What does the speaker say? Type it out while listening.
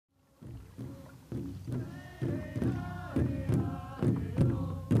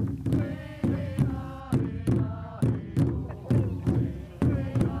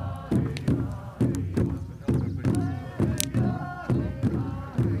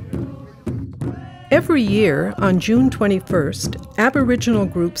Every year, on June 21st, Aboriginal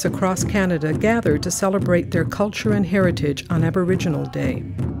groups across Canada gather to celebrate their culture and heritage on Aboriginal Day.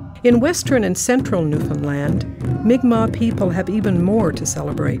 In Western and Central Newfoundland, Mi'kmaq people have even more to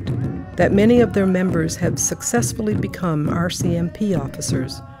celebrate, that many of their members have successfully become RCMP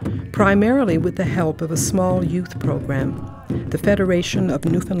officers, primarily with the help of a small youth program, the Federation of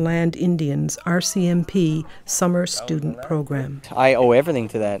Newfoundland Indians RCMP Summer Student Program. I owe everything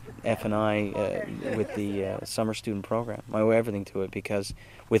to that F&I with the Summer Student Program. I owe everything to it because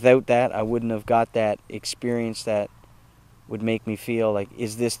without that I wouldn't have got that experience that would make me feel like,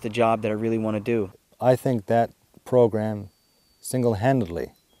 is this the job that I really want to do? I think that program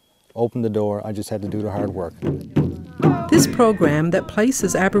single-handedly opened the door. I just had to do the hard work. This program that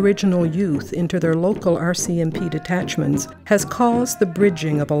places Aboriginal youth into their local RCMP detachments has caused the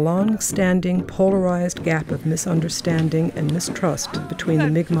bridging of a long-standing polarized gap of misunderstanding and mistrust between the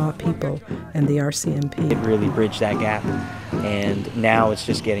Mi'kmaq people and the RCMP. It really bridged that gap, and now it's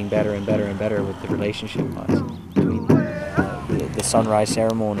just getting better and better and better with the relationship between the sunrise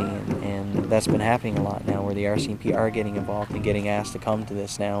ceremony, and that's been happening a lot now where the RCMP are getting involved and getting asked to come to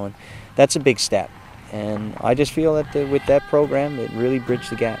this now, and that's a big step. And I just feel that with that program, it really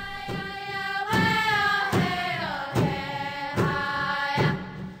bridged the gap.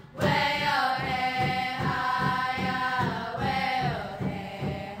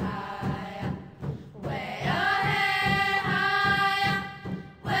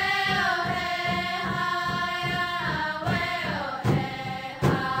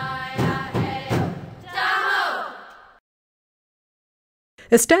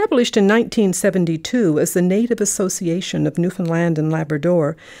 Established in 1972 as the Native Association of Newfoundland and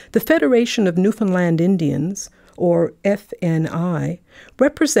Labrador, the Federation of Newfoundland Indians, or FNI,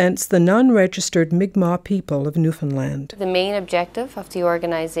 represents the non-registered Mi'kmaq people of Newfoundland. The main objective of the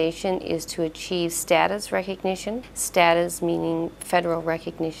organization is to achieve status recognition, status meaning federal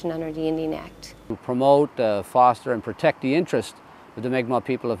recognition under the Indian Act. To promote, foster and protect the interest of the Mi'kmaq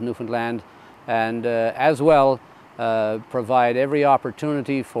people of Newfoundland, and as well provide every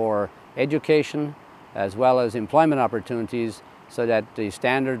opportunity for education as well as employment opportunities so that the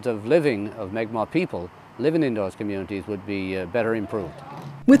standards of living of Mi'kmaq people living in those communities would be better improved.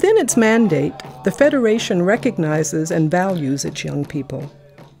 Within its mandate, the Federation recognizes and values its young people.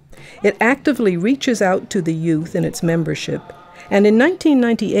 It actively reaches out to the youth in its membership, and in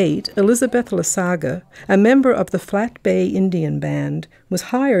 1998, Elizabeth Lasaga, a member of the Flat Bay Indian Band, was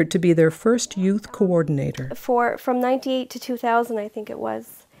hired to be their first youth coordinator. From 98 to 2000, I think it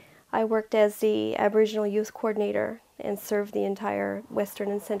was, I worked as the Aboriginal Youth Coordinator and served the entire Western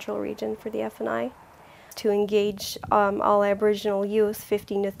and Central region for the FNI to engage all Aboriginal youth,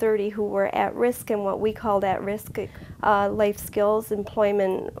 15 to 30, who were at risk and what we called at risk, life skills,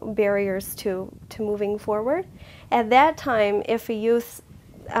 employment barriers to moving forward. At that time, if a youth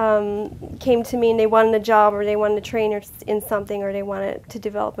came to me and they wanted a job or they wanted to train in something or they wanted to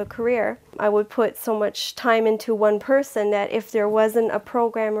develop a career, I would put so much time into one person that if there wasn't a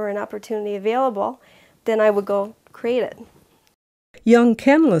program or an opportunity available, then I would go create it. Young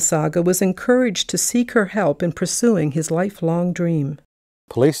Ken Lasaga was encouraged to seek her help in pursuing his lifelong dream.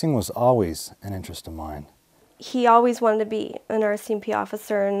 Policing was always an interest of mine. He always wanted to be an RCMP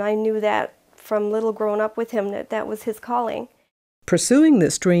officer, and I knew that from little growing up with him that was his calling. Pursuing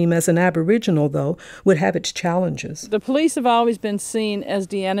this dream as an Aboriginal, though, would have its challenges. The police have always been seen as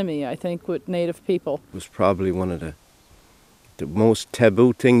the enemy, I think, with Native people. It was probably one of the most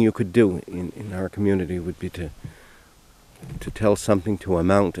taboo thing you could do in our community would be to tell something to a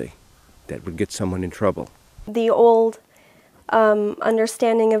Mountie that would get someone in trouble. The old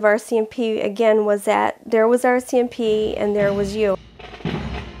understanding of RCMP, again, was that there was RCMP and there was you.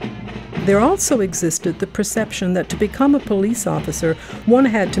 There also existed the perception that to become a police officer, one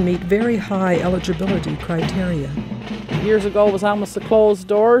had to meet very high eligibility criteria. Years ago it was almost a closed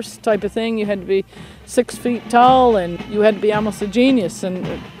doors type of thing. You had to be 6 feet tall and you had to be almost a genius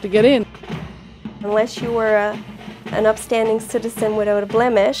to get in. Unless you were an upstanding citizen without a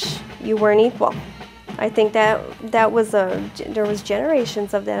blemish, you weren't equal. I think there was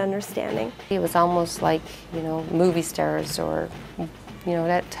generations of that understanding. It was almost like, movie stars or,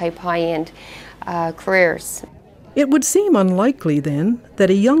 that type high-end careers. It would seem unlikely, then, that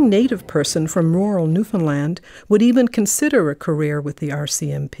a young Native person from rural Newfoundland would even consider a career with the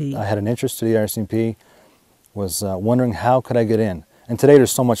RCMP. I had an interest to the RCMP, was wondering how could I get in. And today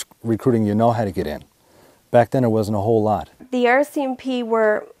there's so much recruiting, you know how to get in. Back then there wasn't a whole lot. The RCMP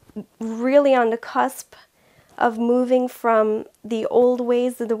were really on the cusp of moving from the old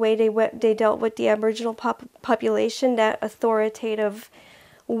ways of the way they dealt with the Aboriginal population, that authoritative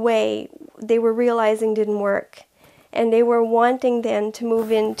way they were realizing didn't work. And they were wanting then to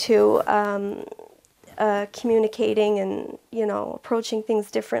move into communicating and, you know, approaching things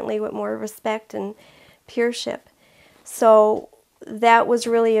differently with more respect and peership. So that was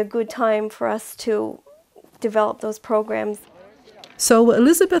really a good time for us to develop those programs. So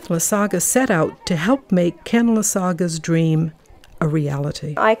Elizabeth Lasaga set out to help make Ken Lasaga's dream a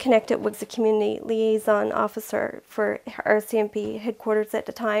reality. I connected with the community liaison officer for RCMP headquarters at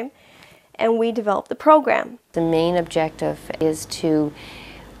the time, and we developed the program. The main objective is to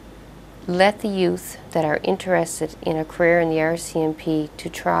let the youth that are interested in a career in the RCMP to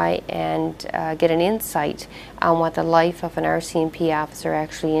try and get an insight on what the life of an RCMP officer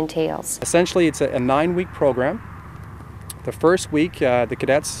actually entails. Essentially, it's a 9-week program. The first week, the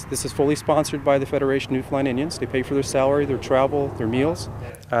cadets, this is fully sponsored by the Federation of Newfoundland Indians. They pay for their salary, their travel, their meals.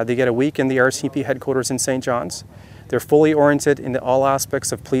 They get a week in the RCMP headquarters in St. John's. They're fully oriented into all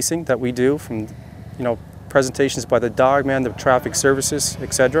aspects of policing that we do, from, you know, presentations by the dogman, the traffic services,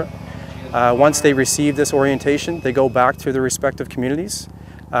 etc. Once they receive this orientation, they go back to their respective communities.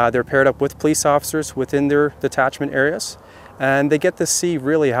 They're paired up with police officers within their detachment areas, and they get to see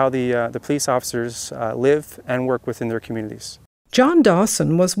really how the police officers live and work within their communities. John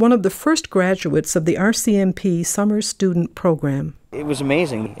Dawson was one of the first graduates of the RCMP Summer Student Program. It was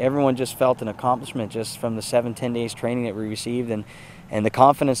amazing. Everyone just felt an accomplishment just from the 7-10 days training that we received, and the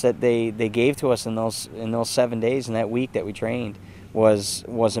confidence that they gave to us in those 7 days and that week that we trained was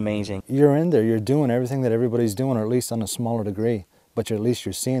amazing. You're in there, you're doing everything that everybody's doing, or at least on a smaller degree, but at least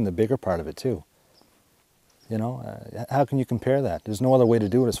you're seeing the bigger part of it too. You know, how can you compare that? There's no other way to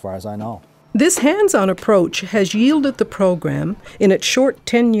do it as far as I know. This hands-on approach has yielded the program, in its short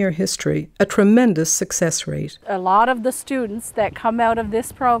 10-year history, a tremendous success rate. A lot of the students that come out of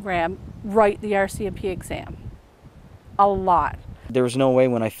this program write the RCMP exam. A lot. There was no way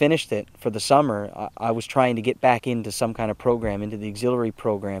when I finished it for the summer, I was trying to get back into some kind of program, into the auxiliary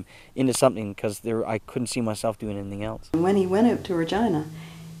program, into something, because I couldn't see myself doing anything else. When he went out to Regina,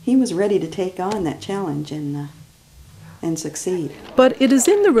 he was ready to take on that challenge and succeed. But it is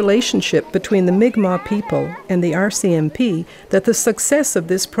in the relationship between the Mi'kmaq people and the RCMP that the success of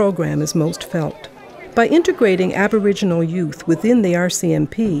this program is most felt. By integrating Aboriginal youth within the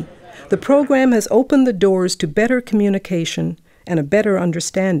RCMP, the program has opened the doors to better communication and a better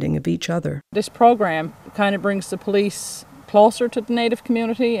understanding of each other. This program kind of brings the police closer to the Native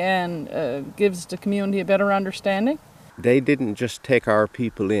community and gives the community a better understanding. They didn't just take our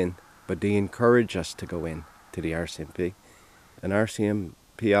people in, but they encouraged us to go in to the RCMP. An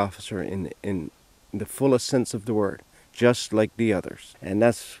RCMP officer in the fullest sense of the word, just like the others. And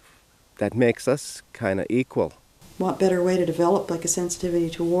that makes us kind of equal. What better way to develop like a sensitivity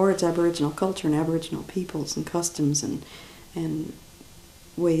towards Aboriginal culture and Aboriginal peoples and customs and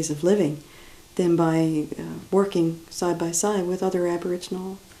ways of living than by working side by side with other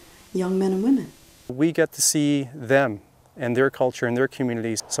Aboriginal young men and women. We get to see them and their culture and their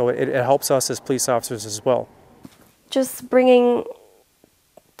communities, so it helps us as police officers as well. Just bringing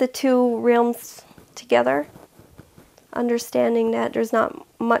the two realms together, understanding that there's not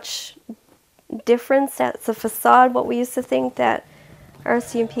much difference, that's a facade, what we used to think that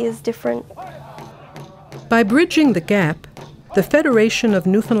RCMP is different. By bridging the gap, the Federation of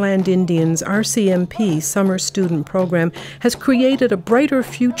Newfoundland Indians RCMP Summer Student Program has created a brighter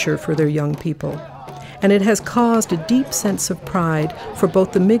future for their young people, and it has caused a deep sense of pride for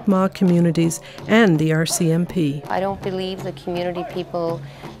both the Mi'kmaq communities and the RCMP. I don't believe the community people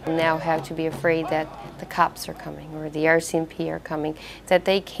now have to be afraid that the cops are coming or the RCMP are coming, that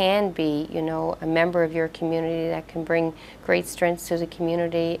they can be, you know, a member of your community that can bring great strengths to the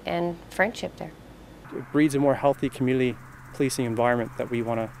community and friendship there. It breeds a more healthy community policing environment that we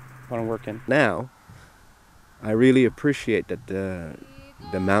want to work in. Now, I really appreciate that the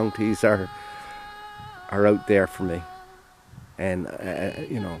Mounties are out there for me, and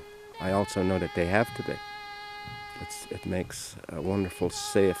you know, I also know that they have to be. It makes a wonderful,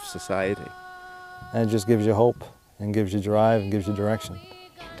 safe society. And it just gives you hope, and gives you drive, and gives you direction.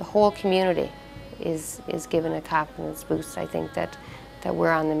 The whole community is given a confidence boost. I think that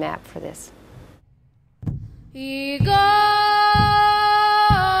we're on the map for this.